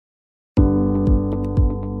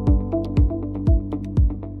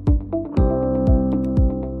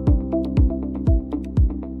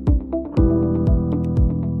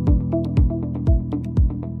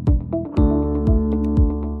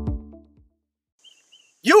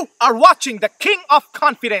You are watching the King of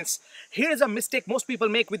Confidence. Here is a mistake most people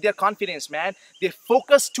make with their confidence, man. They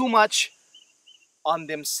focus too much on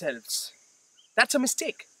themselves. That's a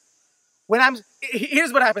mistake.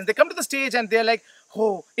 Here's what happens. They come to the stage and they're like,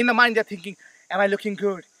 oh, in the mind they're thinking, am I looking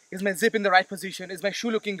good? Is my zip in the right position? Is my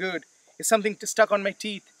shoe looking good? Is something stuck on my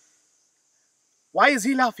teeth? Why is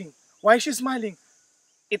he laughing? Why is she smiling?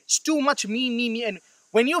 It's too much me. And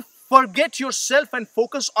when you forget yourself and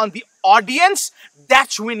focus on the audience,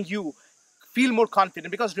 that's when you feel more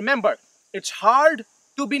confident. Because remember, it's hard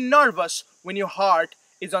to be nervous when your heart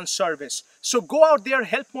is on service. So go out there,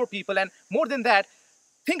 help more people, and more than that,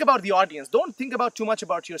 think about the audience. Don't think about too much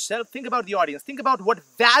about yourself. Think about the audience. Think about what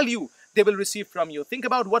value they will receive from you. Think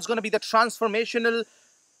about what's going to be the transformational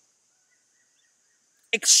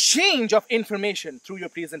exchange of information through your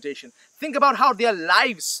presentation. Think about how their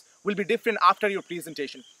lives will be different after your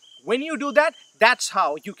presentation. When you do that, that's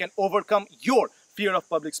how you can overcome your fear of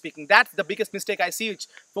public speaking. That's the biggest mistake I see. It's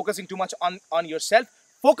focusing too much on yourself.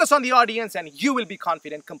 Focus on the audience and you will be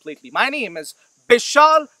confident completely. My name is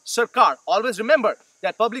Bishal Sarkar. Always remember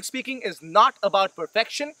that public speaking is not about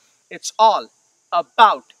perfection. It's all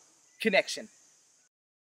about connection.